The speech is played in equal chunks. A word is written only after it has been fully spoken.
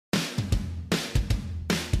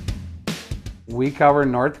We cover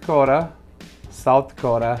North Dakota, South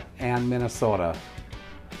Dakota, and Minnesota.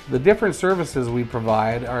 The different services we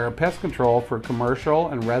provide are pest control for commercial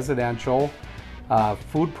and residential,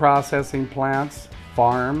 food processing plants,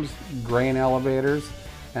 farms, grain elevators,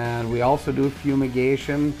 and we also do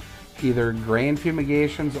fumigation, either grain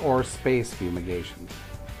fumigations or space fumigations.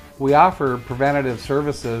 We offer preventative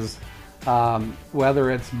services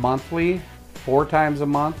whether it's monthly, 4 times a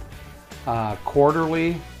month,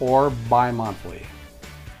 quarterly, or bi-monthly.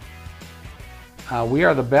 We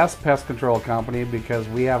are the best pest control company because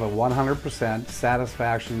we have a 100%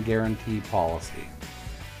 satisfaction guarantee policy.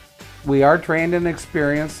 We are trained and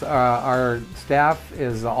experienced. Our staff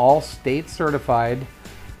is all state certified,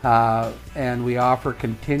 and we offer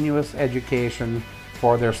continuous education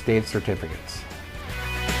for their state certificates.